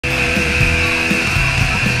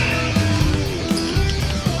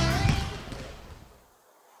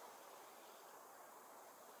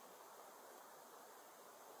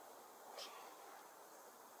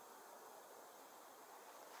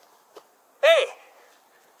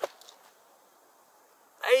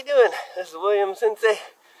you doing? This is William Sensei.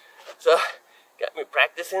 So, got me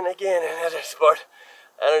practicing again another sport.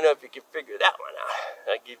 I don't know if you can figure that one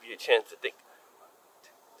out. I'll give you a chance to think.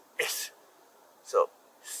 Yes. So,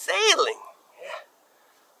 sailing. Yeah.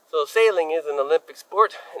 So, sailing is an Olympic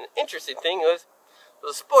sport. And the interesting thing was,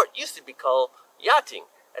 the sport used to be called yachting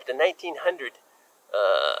at the 1900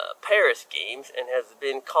 Paris Games and has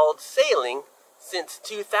been called sailing since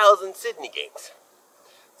 2000 Sydney Games.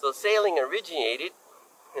 So sailing originated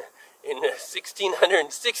in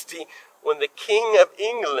 1660 when the King of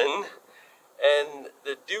England and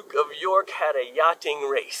the Duke of York had a yachting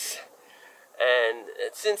race. And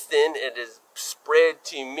since then it has spread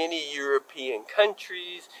to many European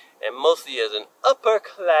countries and mostly as an upper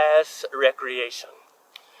class recreation.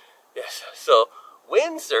 Yes, so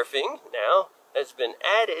windsurfing now has been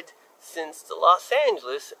added since the Los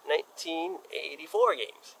Angeles 1984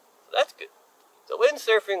 games. So that's good. So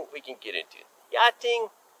windsurfing we can get into. Yachting,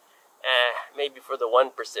 maybe for the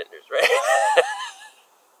 1%ers, right?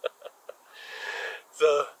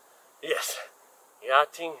 So, yes,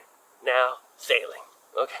 yachting, now sailing.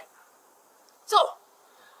 Okay. So,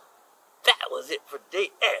 that was it for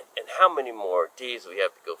day 8. And how many more days we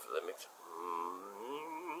have to go for the mix?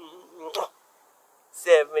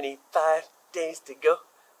 75 days to go.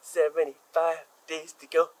 75 days to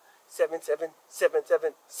go. 7, 7, 7,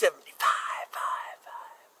 7, 75. 5.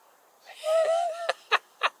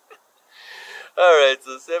 Alright,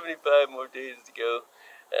 so 75 more days to go.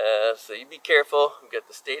 So you be careful. We've got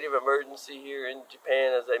the state of emergency here in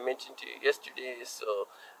Japan, as I mentioned to you yesterday. So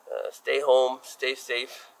stay home, stay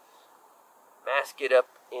safe, mask it up,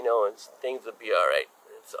 and things will be alright.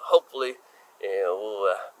 So hopefully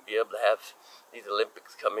we'll be able to have these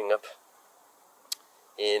Olympics coming up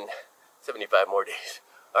in 75 more days.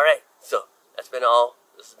 Alright, so that's been all.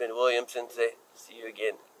 This has been William Sensei. See you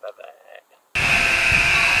again. Bye-bye.